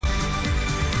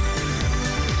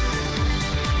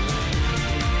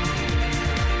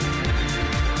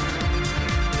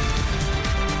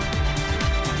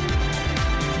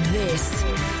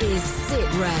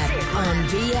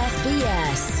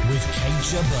BFBS with Kate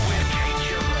Jabbar.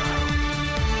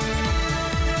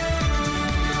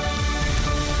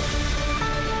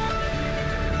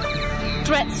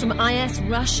 Threats from IS,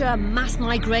 Russia, mass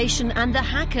migration and the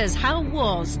hackers. How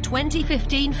was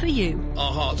 2015 for you?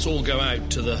 Our hearts all go out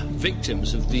to the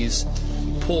victims of these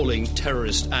appalling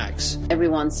terrorist acts.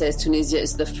 Everyone says Tunisia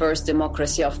is the first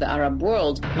democracy of the Arab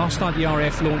world. Last night the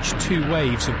RAF launched 2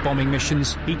 waves of bombing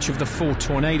missions, each of the 4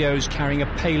 Tornadoes carrying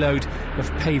a payload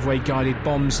of paveway guided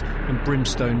bombs and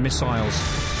brimstone missiles.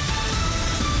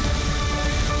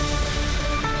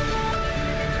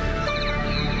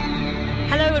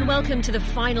 Hello and welcome to the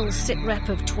final SITREP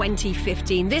of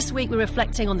 2015. This week we're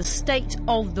reflecting on the state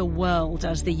of the world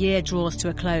as the year draws to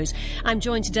a close. I'm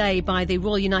joined today by the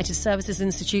Royal United Services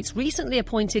Institute's recently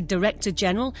appointed Director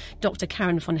General, Dr.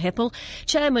 Karen von Hippel,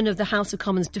 Chairman of the House of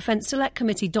Commons Defence Select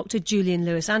Committee, Dr. Julian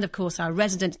Lewis, and of course our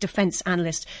resident defence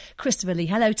analyst, Christopher Lee.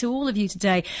 Hello to all of you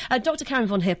today. Dr. Karen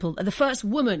von Hippel, the first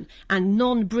woman and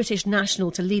non-British national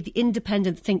to lead the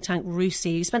independent think tank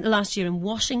RUSI. You spent the last year in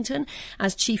Washington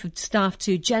as Chief of Staff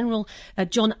to General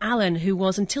John Allen, who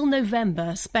was until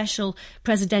November Special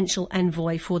Presidential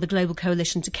Envoy for the Global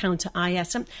Coalition to counter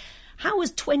IS. How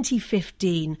was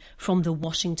 2015 from the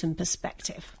Washington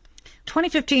perspective?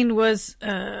 2015 was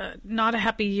not a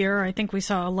happy year. I think we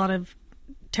saw a lot of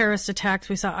terrorist attacks.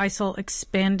 We saw ISIL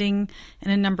expanding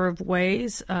in a number of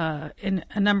ways in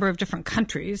a number of different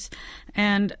countries.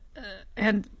 And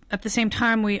at the same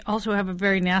time, we also have a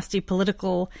very nasty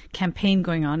political campaign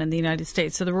going on in the United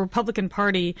States. So the Republican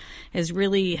Party is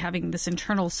really having this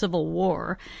internal civil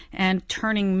war and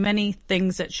turning many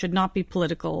things that should not be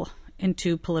political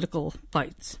into political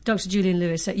fights. Dr. Julian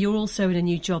Lewis, you're also in a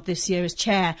new job this year as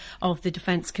Chair of the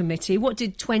Defence Committee. What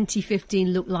did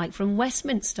 2015 look like from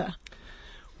Westminster?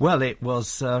 Well, it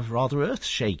was rather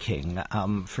earth-shaking.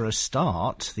 For a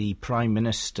start, the Prime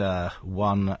Minister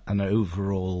won an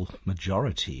overall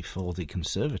majority for the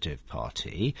Conservative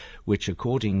Party, which,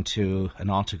 according to an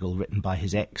article written by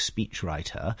his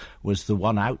ex-speechwriter, was the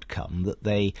one outcome that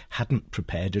they hadn't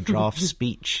prepared a draft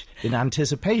speech in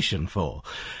anticipation for.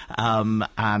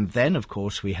 And then, of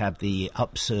course, we had the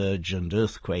upsurge and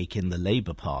earthquake in the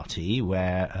Labour Party,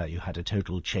 where you had a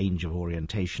total change of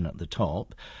orientation at the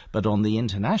top. But on the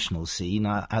international scene,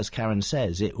 as Karen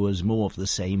says, it was more of the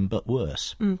same but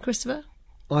worse. Christopher?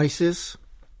 ISIS,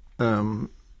 the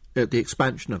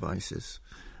expansion of ISIS,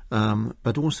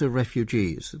 but also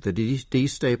refugees, the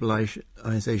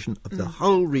destabilisation of the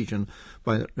whole region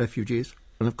by refugees,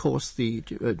 and of course the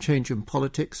change in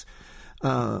politics.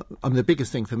 The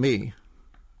biggest thing for me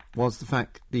was the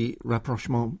fact the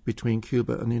rapprochement between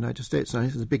Cuba and the United States. And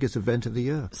it's the biggest event of the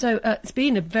year. So it's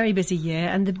been a very busy year,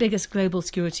 and the biggest global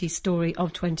security story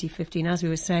of 2015, as we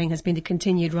were saying, has been the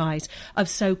continued rise of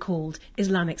so-called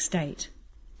Islamic State.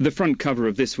 The front cover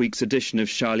of this week's edition of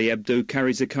Charlie Hebdo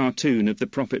carries a cartoon of the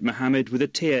Prophet Muhammad with a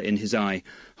tear in his eye,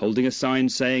 holding a sign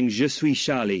saying, Je suis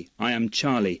Charlie, I am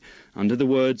Charlie, under the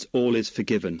words, all is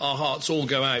forgiven. Our hearts all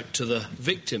go out to the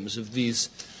victims of these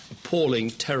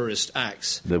appalling terrorist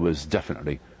acts. There was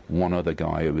definitely one other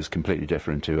guy who was completely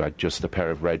different, who had just a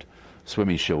pair of red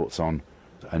swimming shorts on,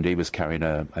 and he was carrying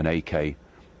an AK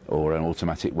or an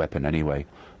automatic weapon anyway,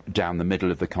 down the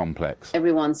middle of the complex.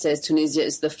 Everyone says Tunisia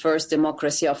is the first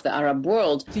democracy of the Arab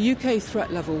world. The UK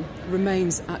threat level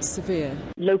remains at severe.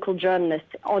 Local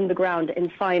journalists on the ground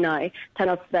in Sinai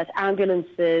tell us that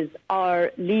ambulances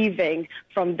are leaving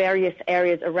from various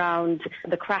areas around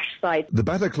the crash site. The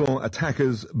Bataclan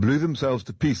attackers blew themselves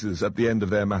to pieces at the end of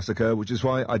their massacre, which is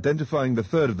why identifying the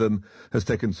third of them has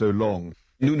taken so long.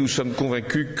 Nous sommes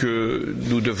convaincus que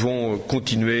nous devons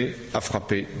continuer à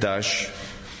frapper Daesh.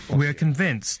 We are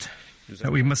convinced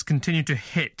that we must continue to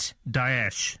hit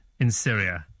Daesh in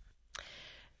Syria.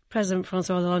 President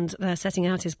François Hollande setting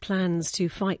out his plans to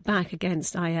fight back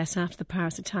against IS after the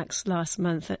Paris attacks last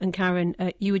month. And Karen,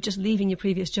 you were just leaving your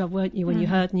previous job, weren't you, when you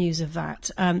heard news of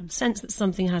that? Sense that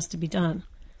something has to be done.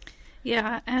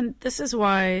 Yeah, and this is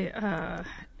why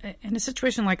in a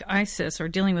situation like ISIS, or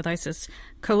dealing with ISIS,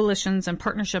 coalitions and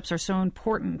partnerships are so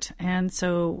important. And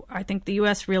so I think the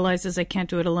U.S. realizes they can't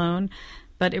do it alone,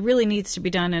 but it really needs to be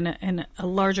done in a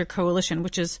larger coalition,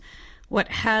 which is what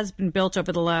has been built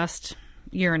over the last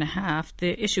year and a half.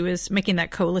 The issue is making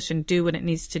that coalition do what it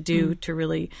needs to do to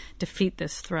really defeat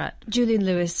this threat. Julian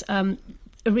Lewis,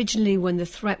 originally when the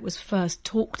threat was first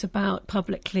talked about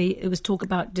publicly, it was talk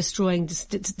about destruction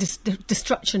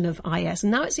of IS.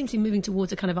 And now it seems to be moving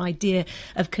towards a kind of idea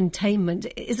of containment.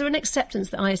 Is there an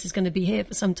acceptance that IS is going to be here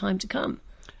for some time to come?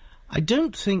 I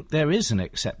don't think there is an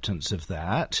acceptance of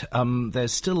that.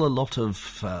 There's still a lot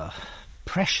of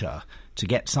pressure to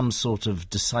get some sort of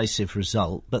decisive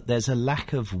result, but there's a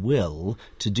lack of will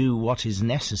to do what is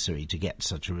necessary to get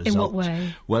such a result. In what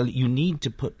way? Well, you need to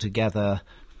put together,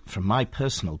 from my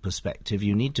personal perspective,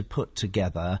 you need to put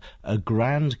together a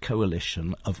grand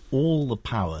coalition of all the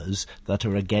powers that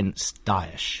are against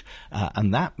Daesh.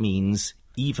 And that means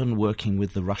even working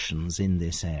with the Russians in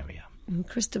this area.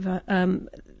 Christopher,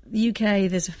 the UK,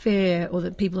 there's a fear, or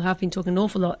that people have been talking an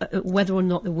awful lot, whether or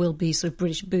not there will be sort of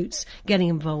British boots getting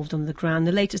involved on the ground.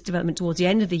 The latest development towards the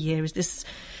end of the year is this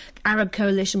Arab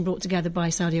coalition brought together by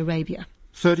Saudi Arabia.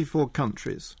 34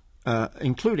 countries,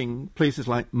 including places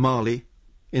like Mali,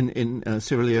 in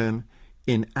Sierra Leone,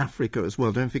 in Africa as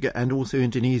well, don't forget, and also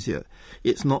Indonesia.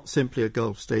 It's not simply a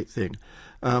Gulf state thing.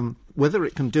 Whether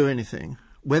it can do anything,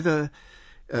 whether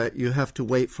you have to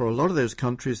wait for a lot of those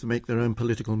countries to make their own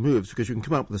political moves, because you can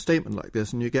come up with a statement like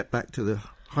this and you get back to the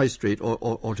high street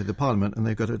or to the parliament and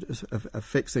they've got to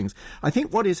fix things. I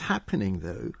think what is happening,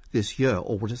 though, this year,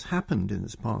 or what has happened in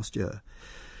this past year,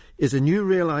 is a new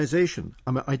realisation.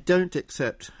 I mean, I don't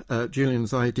accept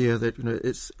Julian's idea that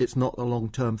it's not a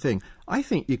long-term thing. I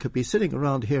think you could be sitting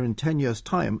around here in 10 years'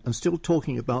 time and still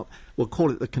talking about, we'll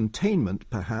call it the containment,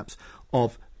 perhaps,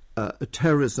 of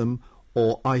terrorism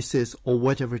or ISIS or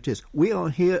whatever it is. We are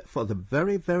here for the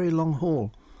very, very long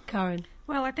haul. Karen?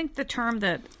 Well, I think the term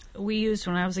that we used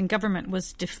when I was in government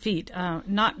was defeat,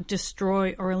 not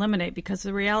destroy or eliminate, because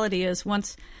the reality is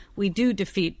once we do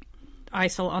defeat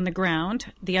ISIL on the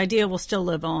ground, the idea will still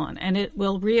live on, and it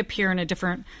will reappear in a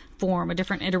different form, a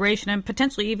different iteration, and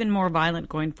potentially even more violent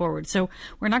going forward. So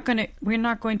we're not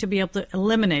going to be able to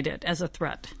eliminate it as a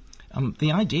threat.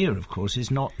 The idea, of course, is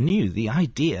not new. The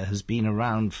idea has been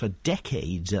around for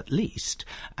decades at least,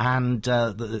 and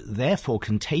therefore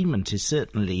containment is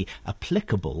certainly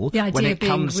applicable. The idea when it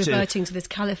being comes reverting to this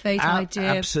caliphate idea.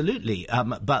 Absolutely.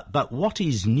 But what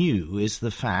is new is the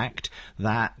fact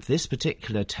that this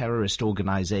particular terrorist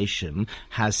organisation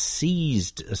has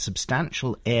seized a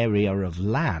substantial area of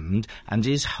land and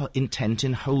is intent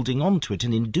in holding on to it.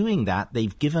 And in doing that,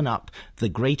 they've given up the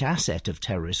great asset of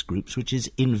terrorist groups, which is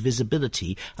invisibility,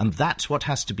 and that's what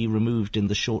has to be removed in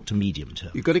the short to medium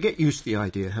term. You've got to get used to the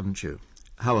idea, haven't you,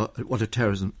 what a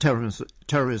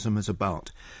terrorism is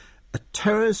about. A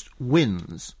terrorist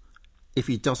wins if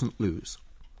he doesn't lose.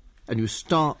 And you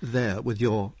start there with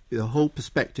your whole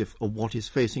perspective of what is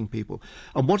facing people.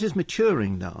 And what is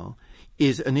maturing now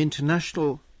is an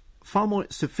international, far more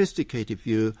sophisticated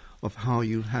view of how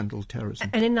you handle terrorism.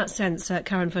 And in that sense,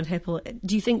 Karen van Hippel,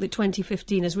 do you think that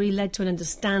 2015 has really led to an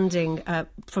understanding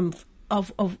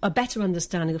of a better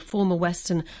understanding of former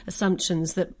Western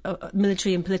assumptions that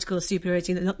military and political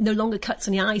superiority no longer cuts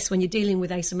any ice when you're dealing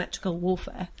with asymmetrical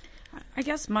warfare? I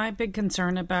guess my big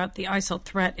concern about the ISIL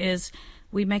threat is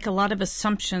we make a lot of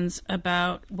assumptions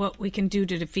about what we can do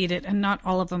to defeat it, and not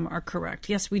all of them are correct.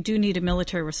 Yes, we do need a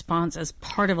military response as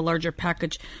part of a larger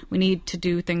package. We need to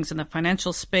do things in the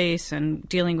financial space and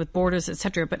dealing with borders,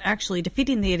 etc. But actually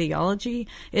defeating the ideology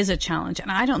is a challenge, and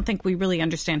I don't think we really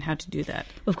understand how to do that.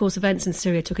 Of course, events in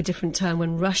Syria took a different turn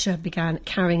when Russia began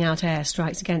carrying out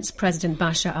airstrikes against President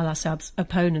Bashar al-Assad's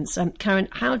opponents. Karen,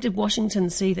 how did Washington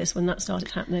see this when that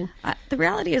started happening? The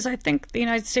reality is I think the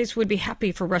United States would be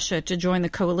happy for Russia to join the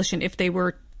coalition if they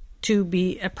were to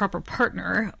be a proper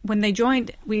partner. When they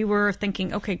joined, we were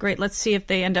thinking, okay, great, let's see if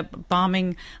they end up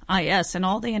bombing IS. And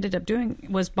all they ended up doing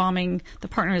was bombing the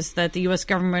partners that the U.S.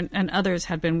 government and others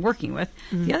had been working with.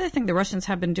 The other thing the Russians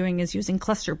have been doing is using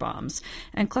cluster bombs.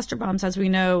 And cluster bombs, as we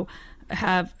know,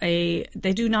 they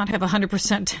do not have a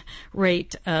 100%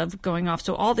 rate of going off.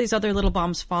 So all these other little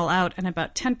bombs fall out, and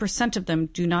about 10% of them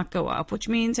do not go off, which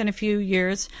means in a few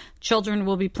years, children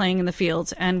will be playing in the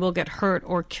fields and will get hurt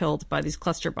or killed by these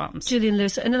cluster bombs. Julian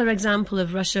Lewis, another example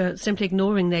of Russia simply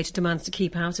ignoring NATO demands to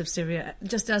keep out of Syria,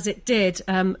 just as it did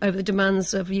over the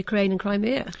demands of Ukraine and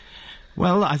Crimea.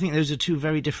 Well, I think those are two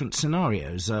very different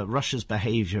scenarios. Russia's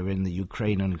behaviour in the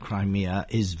Ukraine and Crimea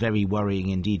is very worrying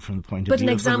indeed from the point of view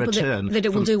of the return. But an example that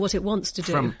it will do what it wants to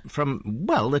do.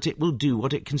 That it will do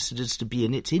what it considers to be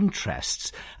in its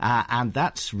interests. And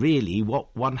that's really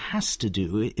what one has to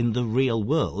do in the real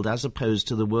world, as opposed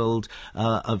to the world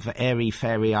of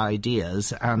airy-fairy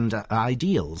ideas and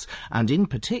ideals. And in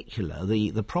particular,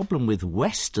 the problem with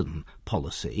Western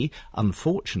policy,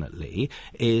 unfortunately,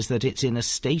 is that it's in a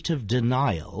state of delay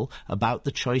denial about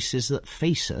the choices that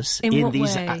face us In in what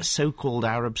these way? so-called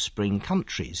Arab Spring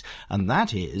countries. And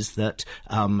that is that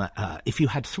if you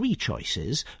had three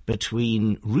choices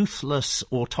between ruthless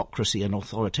autocracy and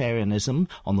authoritarianism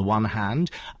on the one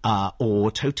hand,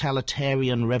 or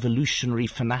totalitarian revolutionary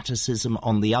fanaticism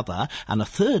on the other, and a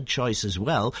third choice as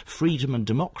well, freedom and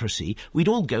democracy, we'd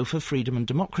all go for freedom and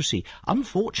democracy.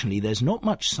 Unfortunately, there's not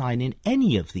much sign in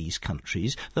any of these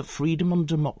countries that freedom and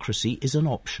democracy is an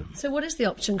option. So what is the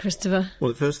option, Christopher?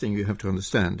 Well, the first thing you have to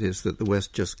understand is that the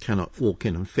West just cannot walk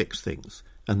in and fix things.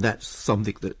 And that's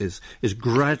something that is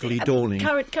gradually dawning.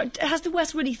 Karen, has the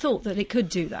West really thought that it could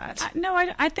do that? No,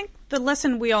 I think the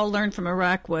lesson we all learned from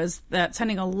Iraq was that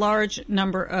sending a large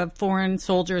number of foreign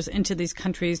soldiers into these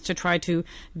countries to try to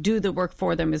do the work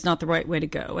for them is not the right way to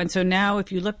go. And so now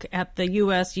if you look at the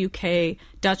US, UK,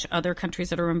 Dutch, other countries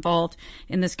that are involved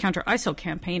in this counter-ISIL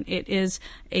campaign, it is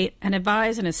an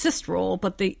advise and assist role,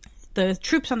 but the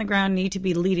troops on the ground need to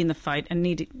be leading the fight and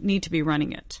need to be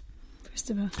running it.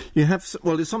 You have,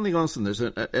 well, there's something else in this,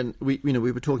 and we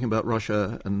were talking about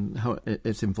Russia and how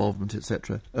its involvement,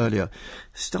 etc. earlier.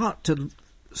 Start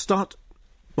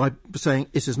by saying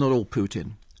this is not all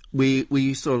Putin.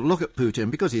 We sort of look at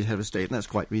Putin because he's head of state, and that's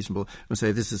quite reasonable, and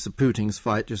say this is Putin's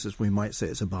fight, just as we might say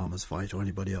it's Obama's fight or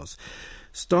anybody else.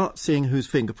 Start seeing whose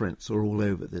fingerprints are all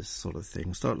over this sort of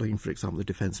thing. Start looking, for example, the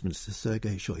Defense Minister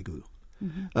Sergei Shoigu.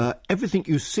 Mm-hmm. Everything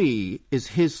you see is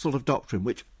his sort of doctrine,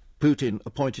 which Putin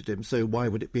appointed him, so why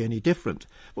would it be any different?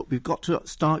 But we've got to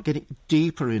start getting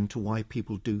deeper into why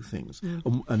people do things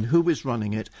and who is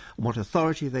running it, and what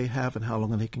authority they have, and how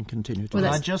long they can continue to.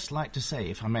 Well, I'd just like to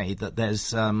say, if I may, that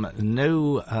there's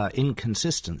no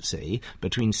inconsistency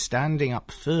between standing up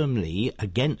firmly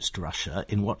against Russia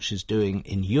in what she's doing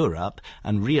in Europe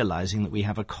and realising that we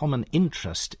have a common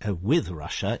interest with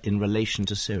Russia in relation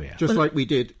to Syria. Just like we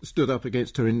stood up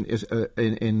against her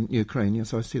in Ukraine.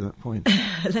 Yes, I see that point.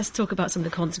 Let's talk about some of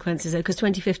the consequences, though, because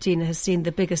 2015 has seen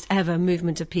the biggest ever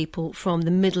movement of people from the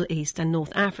Middle East and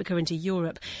North Africa into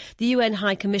Europe. The UN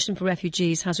High Commission for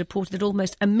Refugees has reported that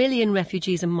almost 1 million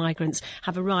refugees and migrants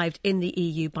have arrived in the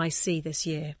EU by sea this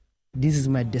year. This is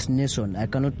my destination. I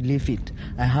cannot leave it.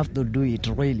 I have to do it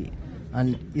really.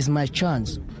 And it's my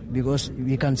chance, because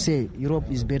we can say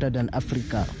Europe is better than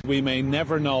Africa. We may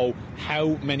never know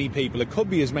how many people. It could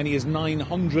be as many as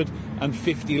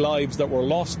 950 lives that were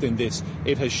lost in this.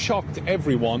 It has shocked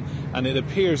everyone, and it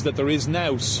appears that there is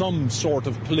now some sort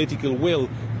of political will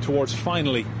towards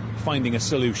finally finding a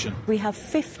solution. We have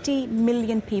 50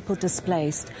 million people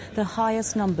displaced, the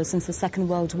highest number since the Second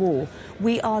World War.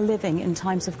 We are living in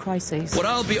times of crisis. What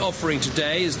I'll be offering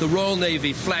today is the Royal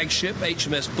Navy flagship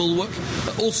HMS Bulwark,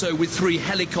 also with 3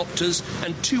 helicopters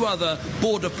and 2 other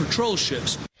border patrol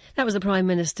ships. That was the Prime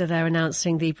Minister there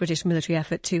announcing the British military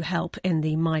effort to help in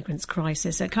the migrants'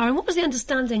 crisis. Karen, what was the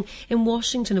understanding in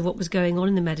Washington of what was going on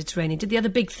in the Mediterranean? Did the other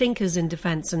big thinkers in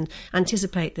defence and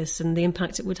anticipate this and the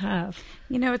impact it would have?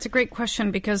 You know, it's a great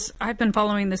question, because I've been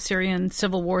following the Syrian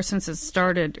civil war since it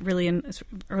started, really in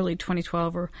early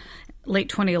 2012 or late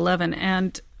 2011.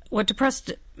 And what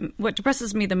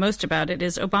depresses me the most about it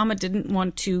is Obama didn't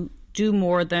want to do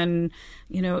more than,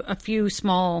 a few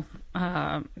small,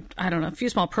 a few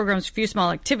small programs, a few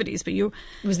small activities. But it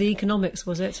was the economics,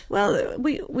 was it? Well,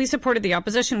 we supported the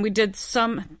opposition. We did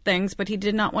some things, but he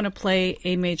did not want to play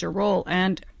a major role.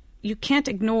 And you can't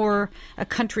ignore a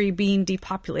country being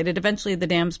depopulated. Eventually the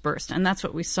dams burst, and that's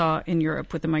what we saw in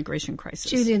Europe with the migration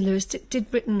crisis. Julian Lewis, did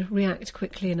Britain react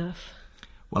quickly enough?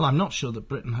 Well, I'm not sure that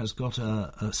Britain has got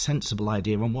a sensible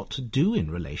idea on what to do in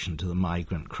relation to the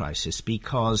migrant crisis,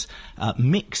 because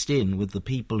mixed in with the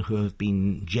people who have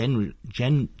been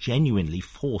genuinely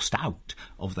forced out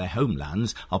of their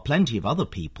homelands are plenty of other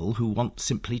people who want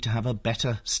simply to have a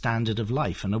better standard of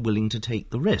life and are willing to take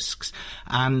the risks.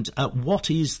 And what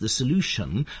is the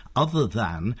solution other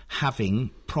than having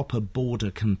proper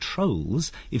border controls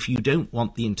if you don't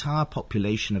want the entire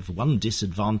population of one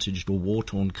disadvantaged or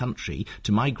war-torn country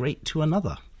to migrate to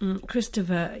another?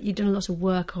 Christopher, you've done a lot of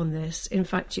work on this. In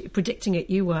fact, predicting it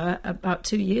you were about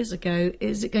 2 years ago.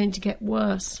 Is it going to get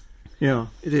worse? Yeah,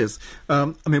 it is.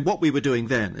 What we were doing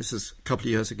then, this is a couple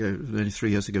of years ago, nearly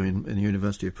 3 years ago in the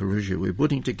University of Perugia, we were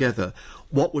putting together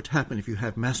what would happen if you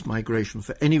had mass migration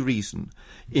for any reason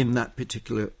in that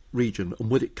particular region, and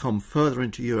would it come further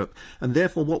into Europe? And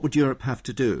therefore, what would Europe have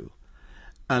to do?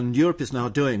 And Europe is now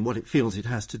doing what it feels it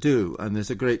has to do, and there's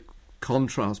a great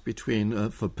contrast between,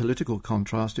 for political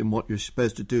contrast in what you're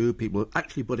supposed to do. People are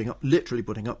actually literally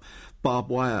putting up barbed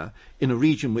wire in a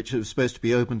region which is supposed to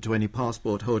be open to any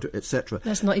passport holder, etc.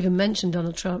 Let's not even mention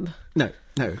Donald Trump. No,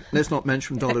 let's not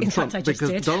mention Donald Trump. Fact, I just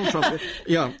because did. Donald Trump,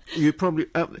 yeah, you probably...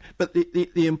 but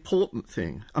the important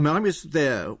thing, I mean, I was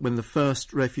there when the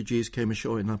first refugees came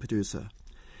ashore in Lampedusa,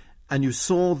 and you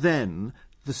saw then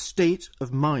the state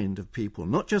of mind of people,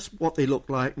 not just what they looked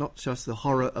like, not just the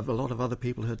horror of a lot of other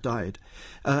people who had died.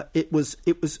 It was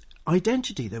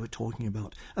identity they were talking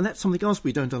about. And that's something else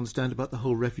we don't understand about the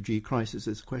whole refugee crisis.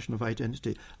 It's a question of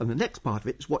identity. And the next part of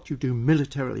it is what you do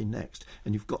militarily next.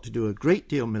 And you've got to do a great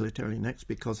deal militarily next,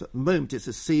 because at the moment it's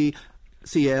a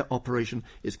sea-air operation.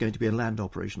 It's going to be a land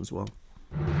operation as well.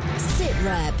 Sit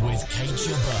Rep with Kate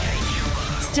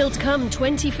Jabbar. Still to come,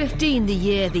 2015, the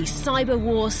year the cyber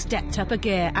war stepped up a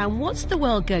gear. And what's the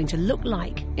world going to look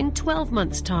like in 12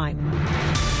 months' time?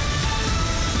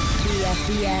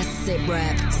 BFBS Sit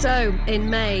Rep. So, in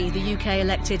May, the UK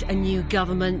elected a new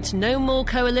government. No more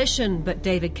coalition, but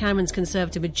David Cameron's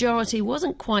Conservative majority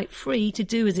wasn't quite free to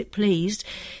do as it pleased.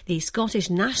 The Scottish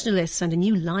Nationalists and a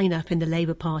new lineup in the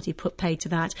Labour Party put paid to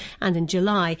that. And in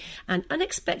July, an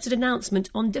unexpected announcement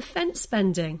on defence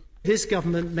spending. This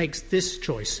government makes this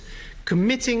choice,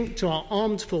 committing to our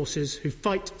armed forces who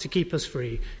fight to keep us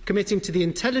free, committing to the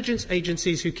intelligence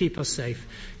agencies who keep us safe,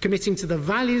 committing to the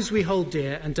values we hold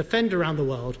dear and defend around the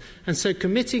world, and so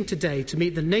committing today to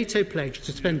meet the NATO pledge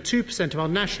to spend 2% of our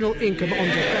national income on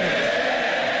defence.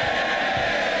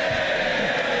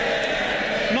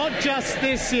 Not just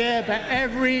this year, but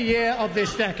every year of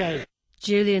this decade.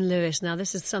 Julian Lewis, now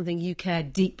this is something you care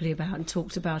deeply about and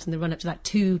talked about in the run-up to that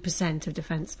 2% of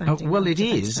defence spending. Well, it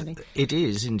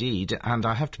is indeed, and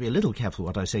I have to be a little careful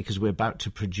what I say, because we're about to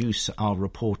produce our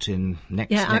report in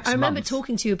next month. I remember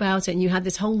talking to you about it, and you had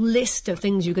this whole list of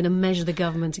things you were going to measure the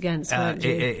government against, weren't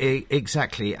you?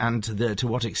 Exactly, and to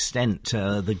what extent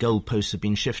the goalposts have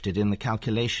been shifted in the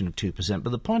calculation of 2%.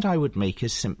 But the point I would make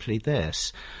is simply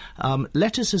this.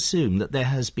 Let us assume that there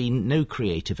has been no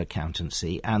creative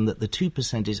accountancy and that the 2%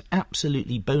 is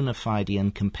absolutely bona fide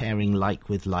and comparing like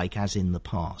with like as in the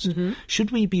past. Mm-hmm.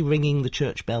 Should we be ringing the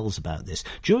church bells about this?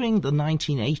 During the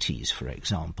 1980s, for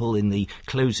example, in the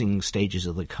closing stages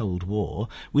of the Cold War,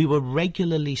 we were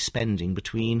regularly spending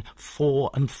between 4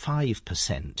 and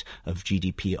 5% of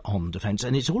GDP on defence.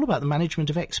 And it's all about the management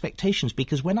of expectations,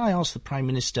 because when I asked the Prime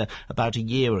Minister about a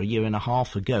year and a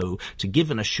half ago to give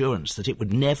an assurance that it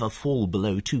would never fall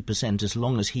below 2% as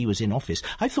long as he was in office,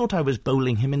 I thought I was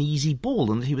bowling him an easy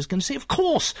ball and he was going to say, of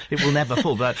course it will never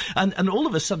fall. And all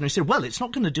of a sudden he said, well, it's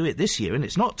not going to do it this year and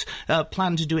it's not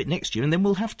planned to do it next year, and then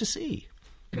we'll have to see.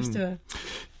 Christopher.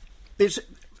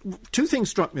 Two things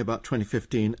struck me about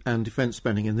 2015 and defence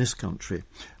spending in this country.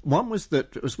 One was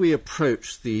that as we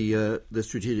approached the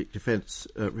Strategic Defence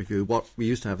Review, what we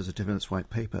used to have as a defence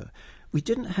white paper, we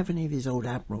didn't have any of these old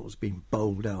admirals being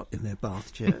bowled out in their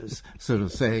bath chairs, sort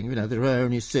of saying, there are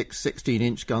only 6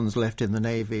 16-inch guns left in the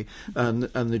Navy, and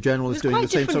the general is doing the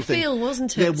same sort of thing. It was quite a different feel,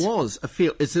 wasn't it? There was a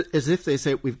feel, as if they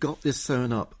say, we've got this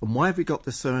sewn up. And why have we got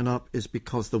this sewn up is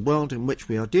because the world in which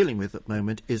we are dealing with at the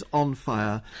moment is on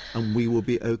fire, and we will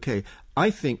be okay. I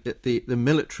think that the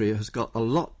military has got a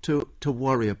lot to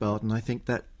worry about, and I think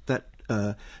that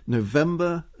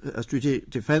November Strategic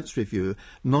Defence Review,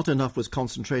 not enough was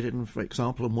concentrated on, for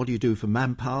example, on what do you do for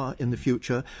manpower in the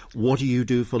future? What do you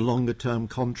do for longer-term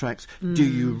contracts? Do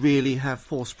you really have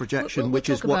force projection, which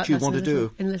is what you want to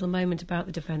do? In a little moment about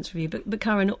the Defence Review. But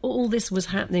Karen, all this was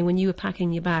happening when you were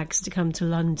packing your bags to come to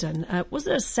London. Was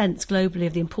there a sense globally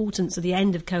of the importance of the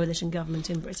end of coalition government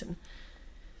in Britain?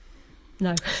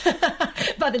 No.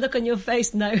 By the look on your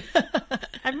face, no.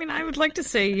 I mean, I would like to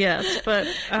say yes, but...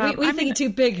 we're thinking too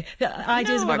big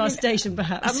ideas about our station,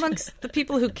 perhaps. Amongst the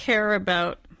people who care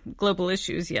about global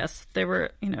issues, yes, there were,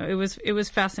 it was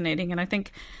fascinating. And I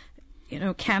think,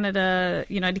 Canada,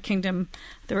 United Kingdom,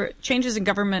 there were changes in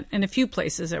government in a few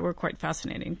places that were quite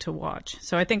fascinating to watch.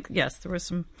 So I think, yes, there was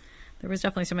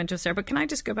definitely some interest there. But can I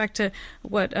just go back to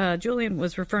what Julian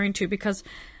was referring to? Because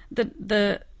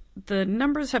the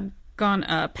numbers have gone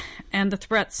up and the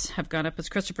threats have gone up, as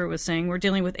Christopher was saying. We're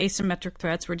dealing with asymmetric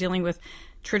threats. We're dealing with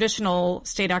traditional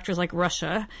state actors like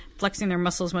Russia flexing their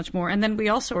muscles much more. And then we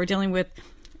also are dealing with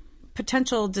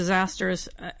potential disasters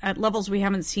at levels we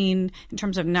haven't seen in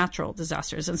terms of natural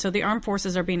disasters. And so the armed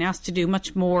forces are being asked to do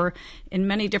much more in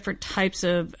many different types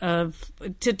to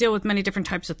deal with many different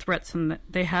types of threats than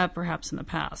they have perhaps in the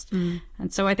past. And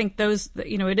so I think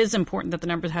it is important that the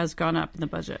number has gone up in the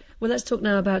budget. Well, let's talk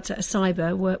now about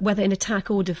cyber, whether in attack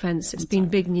or defence. It's been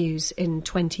big news in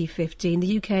 2015.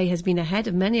 The UK has been ahead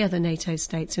of many other NATO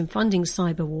states in funding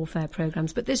cyber warfare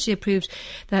programmes, but this year proved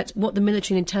that what the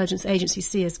military and intelligence agencies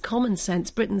see as common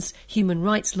sense, Britain's human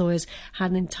rights lawyers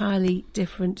had an entirely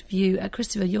different view.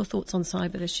 Christopher, your thoughts on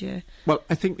cyber this year? Well,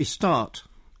 I think we start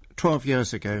 12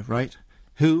 years ago, right?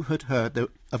 Who had heard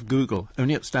of Google?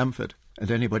 Only at Stanford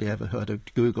had anybody ever heard of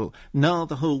Google. Now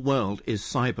the whole world is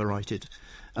cyber-righted.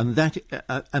 And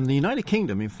and the United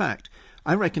Kingdom, in fact,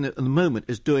 I reckon at the moment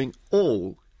is doing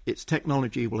all its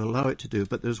technology will allow it to do,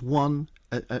 but there's one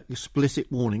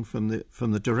explicit warning from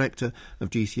the director of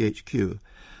GCHQ.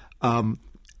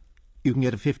 You can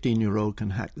get a 15-year-old can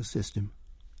hack the system.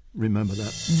 Remember that.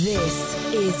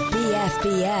 This is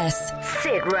BFBS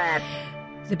SITREP.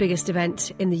 The biggest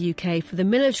event in the UK for the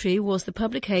military was the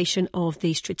publication of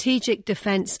the Strategic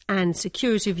Defence and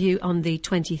Security Review on the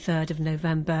 23rd of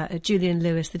November. Julian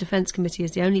Lewis, the Defence Committee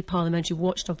is the only parliamentary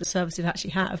watchdog the services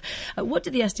actually have. What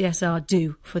did the SDSR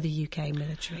do for the UK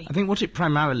military? I think what it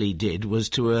primarily did was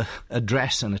to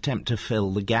address and attempt to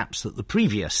fill the gaps that the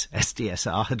previous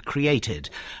SDSR had created.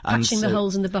 Patching the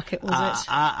holes in the bucket, was it?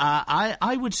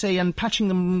 I would say, and patching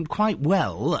them quite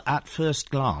well at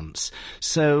first glance.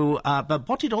 So, but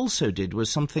what it also did was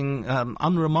something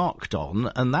unremarked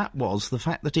on, and that was the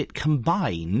fact that it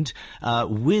combined,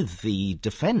 with the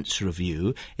Defence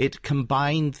Review, it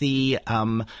combined the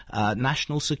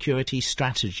National Security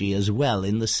Strategy as well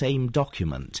in the same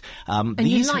document. And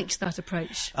you liked that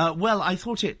approach? Well, I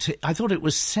thought it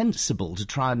was sensible to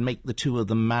try and make the two of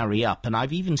them marry up, and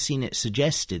I've even seen it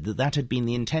suggested that had been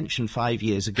the intention 5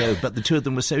 years ago, but the two of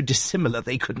them were so dissimilar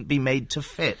they couldn't be made to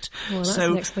fit. Well, that's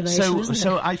an explanation, isn't it?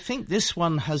 So I think this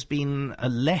one has been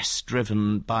less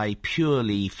driven by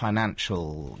purely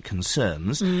financial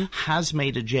concerns, has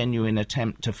made a genuine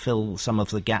attempt to fill some of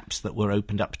the gaps that were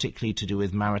opened up, particularly to do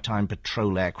with maritime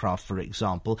patrol aircraft, for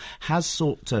example, has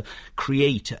sought to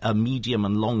create a medium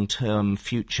and long-term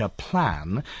future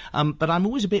plan. But I'm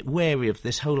always a bit wary of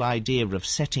this whole idea of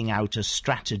setting out a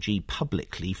strategy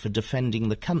publicly for defending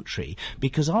the country,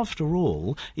 because after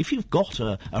all, if you've got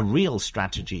a real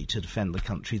strategy to defend the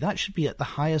country, that should be at the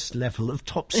highest level of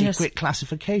top-secret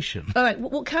classification. All right,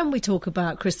 what can we talk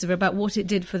about, Christopher, about what it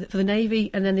did for the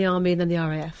Navy and then the Army and then the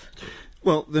RAF?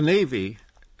 Well, the Navy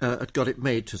had got it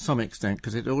made to some extent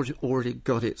because it already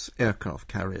got its aircraft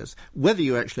carriers. Whether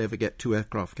you actually ever get two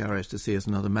aircraft carriers to sea is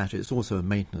another matter. It's also a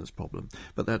maintenance problem,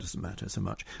 but that doesn't matter so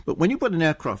much. But when you put an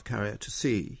aircraft carrier to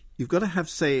sea, you've got to have,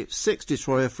 say, 6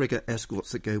 destroyer frigate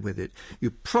escorts that go with it.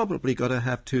 You've probably got to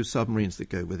have 2 submarines that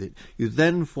go with it. You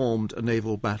then formed a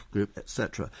naval battle group,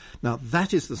 etc. Now,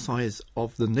 that is the size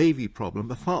of the Navy problem,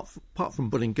 apart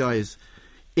from putting guys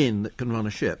in that can run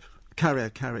a ship. Carrier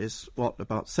carries,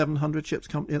 about 700 ships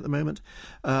company at the moment.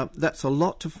 That's a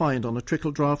lot to find on a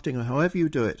trickle drafting or however you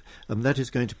do it, and that is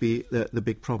going to be the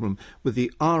big problem. With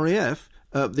the RAF,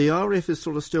 the RAF is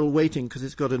sort of still waiting because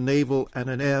it's got a naval and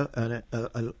an air and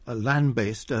a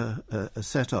land-based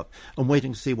setup, and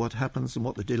waiting to see what happens and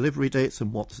what the delivery dates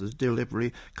and what the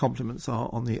delivery complements are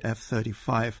on the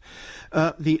F-35.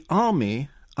 The Army,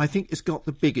 I think, has got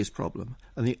the biggest problem,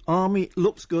 and the Army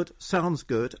looks good, sounds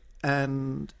good,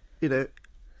 and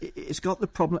it's got the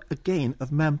problem again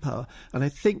of manpower. And I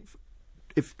think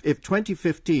if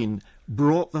 2015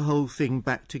 brought the whole thing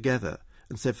back together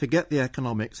and said, forget the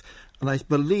economics, and I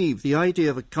believe the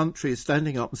idea of a country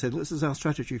standing up and saying, this is our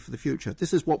strategy for the future.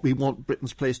 This is what we want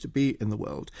Britain's place to be in the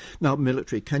world. Now,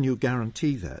 military, can you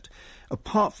guarantee that?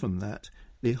 Apart from that,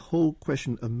 the whole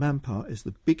question of manpower is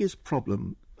the biggest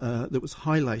problem that was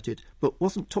highlighted but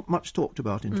wasn't much talked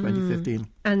about in 2015.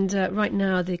 And right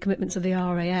now the commitments of the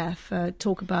RAF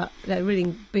talk about they're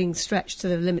really being stretched to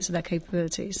the limits of their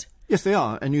capabilities. Yes, they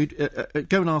are. And you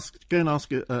go and ask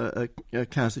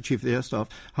Kaz, the Chief of the Air Staff,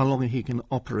 how long he can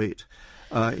operate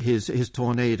his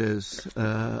tornadoes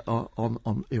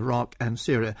on Iraq and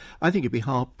Syria. I think he'd be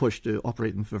hard pushed to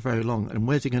operate them for very long. And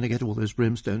where's he going to get all those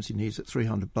brimstones he needs at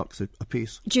 $300 a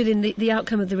piece? Julian, the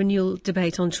outcome of the renewal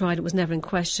debate on Trident was never in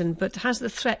question, but has the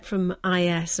threat from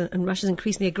IS and Russia's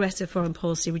increasingly aggressive foreign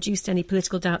policy reduced any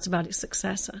political doubts about its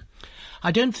successor?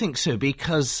 I don't think so,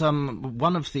 because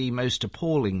one of the most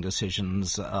appalling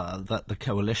decisions that the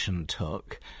coalition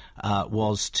took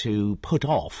was to put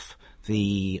off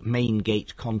the main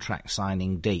gate contract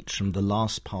signing dates from the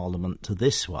last Parliament to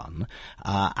this one,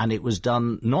 and it was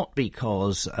done not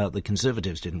because the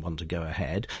Conservatives didn't want to go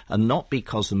ahead, and not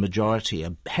because the majority,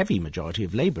 a heavy majority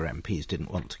of Labour MPs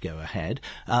didn't want to go ahead,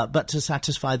 but to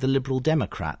satisfy the Liberal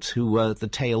Democrats, who were the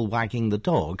tail wagging the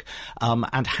dog.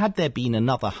 And had there been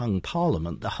another hung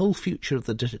Parliament, the whole future of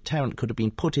the deterrent could have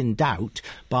been put in doubt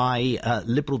by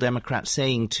Liberal Democrats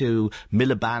saying to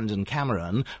Miliband and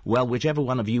Cameron, well, whichever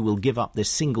one of you will give up this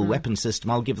single weapon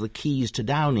system, I'll give the keys to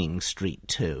Downing Street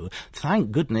too.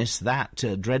 Thank goodness that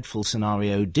dreadful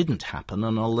scenario didn't happen,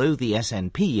 and although the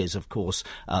SNP is, of course,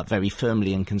 very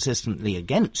firmly and consistently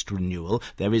against renewal,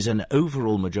 there is an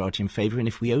overall majority in favour, and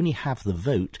if we only have the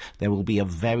vote, there will be a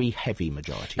very heavy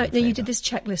majority in favour. You did this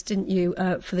checklist, didn't you,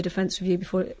 for the Defence Review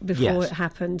before Yes. it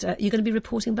happened. You're going to be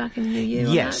reporting back in the new year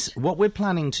Yes. on that? What we're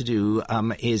planning to do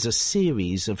is a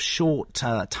series of short,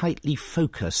 tightly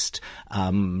focused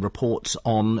reports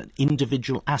on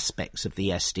individual aspects of the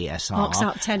SDSR. Marks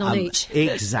out 10 on each.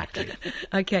 Exactly.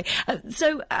 OK.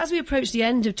 So as we approach the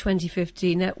end of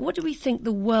 2015, what do we think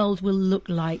the world will look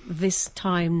like this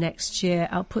time next year?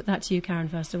 I'll put that to you, Karen,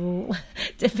 first of all.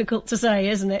 Difficult to say,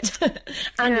 isn't it?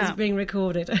 And it's being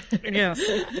recorded. Yes.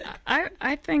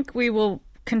 I think we will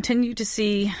continue to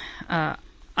see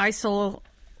ISIL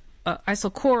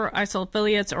core, ISIL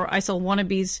affiliates, or ISIL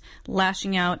wannabes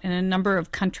lashing out in a number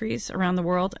of countries around the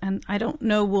world. And I don't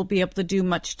know we'll be able to do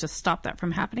much to stop that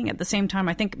from happening. At the same time,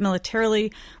 I think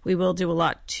militarily we will do a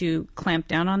lot to clamp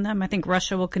down on them. I think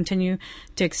Russia will continue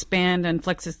to expand and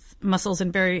flex its muscles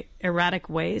in very erratic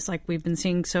ways like we've been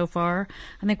seeing so far.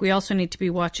 I think we also need to be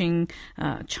watching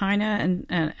China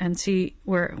and see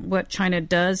what China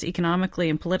does economically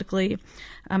and politically.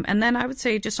 And then I would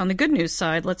say, just on the good news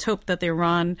side, let's hope that the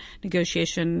Iran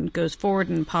negotiation goes forward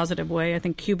in a positive way. I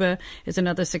think Cuba is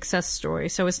another success story.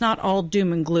 So it's not all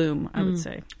doom and gloom, I would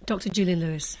say. Dr. Julian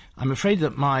Lewis. I'm afraid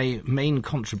that my main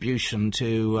contribution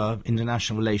to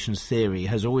international relations theory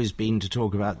has always been to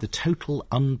talk about the total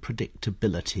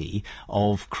unpredictability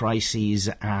of crises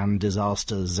and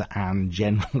disasters and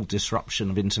general disruption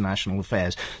of international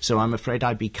affairs. So I'm afraid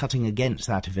I'd be cutting against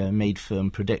that if I made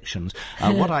firm predictions.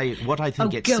 What I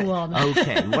think go on.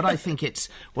 Okay. What I think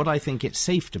it's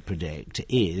safe to predict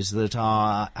is that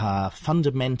our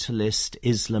fundamentalist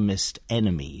Islamist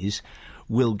enemies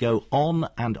will go on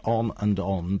and on and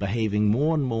on, behaving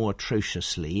more and more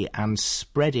atrociously and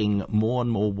spreading more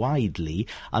and more widely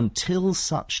until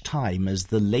such time as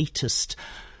the latest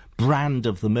brand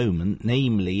of the moment,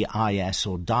 namely IS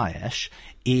or Daesh,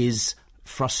 is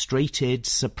frustrated,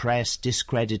 suppressed,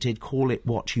 discredited, call it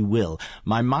what you will.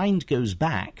 My mind goes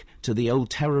back to the old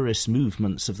terrorist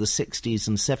movements of the 60s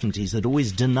and 70s that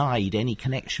always denied any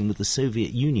connection with the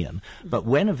Soviet Union. But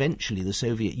when eventually the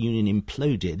Soviet Union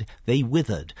imploded, they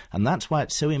withered. And that's why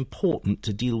it's so important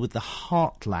to deal with the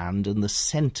heartland and the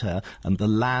centre and the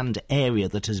land area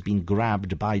that has been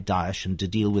grabbed by Daesh and to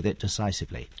deal with it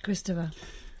decisively. Christopher.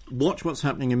 Watch what's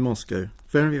happening in Moscow.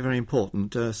 Very, very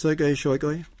important. Sergei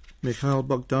Shoigu, Mikhail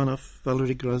Bogdanov,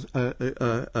 Valery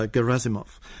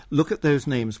Gerasimov. Look at those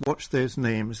names. Watch those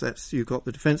names. You've got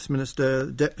the Defence Minister,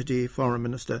 the Deputy Foreign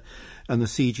Minister, and the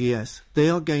CGS. They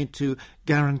are going to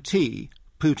guarantee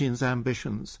Putin's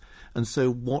ambitions, and so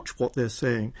watch what they're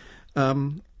saying.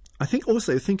 I think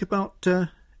also think about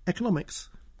economics.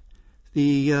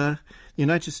 The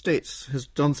United States has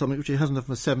done something which it hasn't done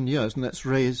for 7 years, and that's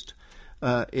raised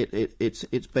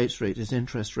its base rate, its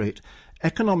interest rate.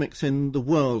 Economics in the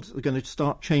world are going to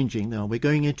start changing now. We're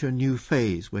going into a new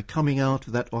phase. We're coming out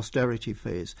of that austerity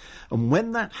phase. And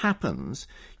when that happens,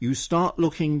 you start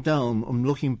looking down and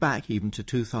looking back even to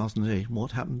 2008.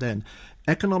 What happened then?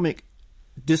 Economic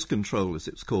discontrol, as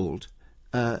it's called,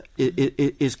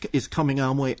 is coming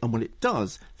our way. And when it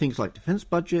does, things like defence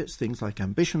budgets, things like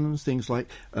ambitions, things like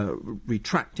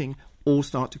retracting, all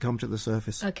start to come to the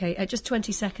surface. OK, just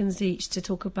 20 seconds each to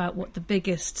talk about what the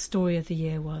biggest story of the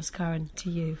year was. Karen,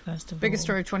 to you, first of all. Biggest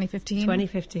story of 2015?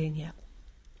 2015, yeah.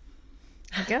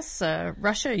 I guess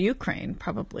Russia-Ukraine,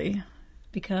 probably.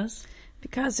 Because?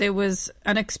 Because it was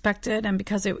unexpected and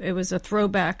because it was a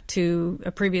throwback to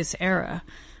a previous era.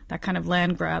 That kind of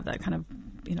land grab, that kind of,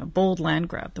 bold land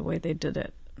grab, the way they did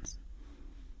it.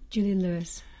 Julian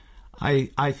Lewis.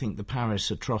 I think the Paris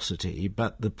atrocity,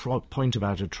 but the point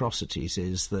about atrocities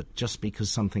is that just because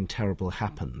something terrible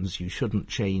happens, you shouldn't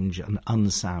change an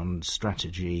unsound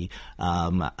strategy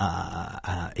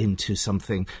into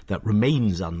something that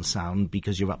remains unsound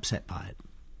because you're upset by it.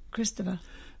 Christopher.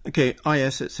 Okay,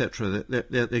 IS, etc.,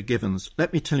 they're givens.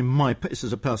 Let me tell you this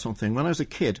is a personal thing. When I was a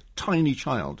kid, tiny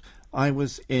child, I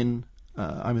was in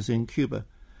Cuba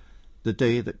the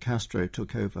day that Castro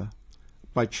took over.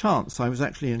 by chance, I was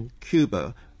actually in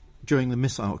Cuba during the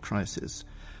missile crisis.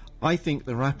 I think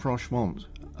the rapprochement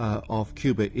of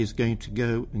Cuba is going to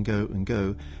go and go and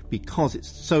go because it's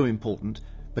so important.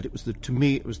 But to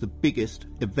me, it was the biggest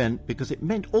event because it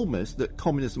meant almost that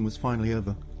communism was finally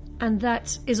over. And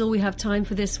that is all we have time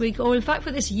for this week, or in fact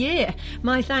for this year.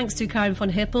 My thanks to Karen von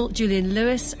Hippel, Julian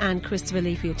Lewis and Christopher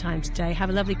Lee for your time today.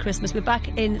 Have a lovely Christmas. We're back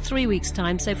in 3 weeks'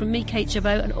 time. So from me, Kate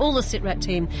Chabot, and all the SITREP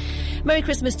team, Merry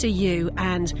Christmas to you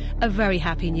and a very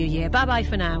happy New Year. Bye-bye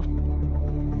for now.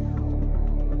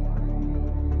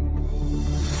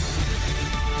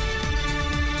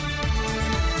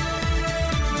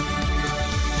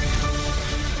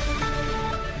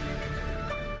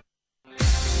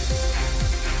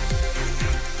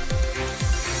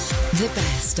 The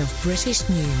best of British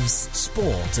news,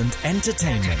 sport and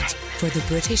entertainment for the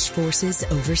British forces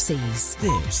overseas.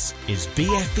 This is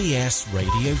BFBS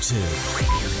Radio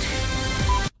 2.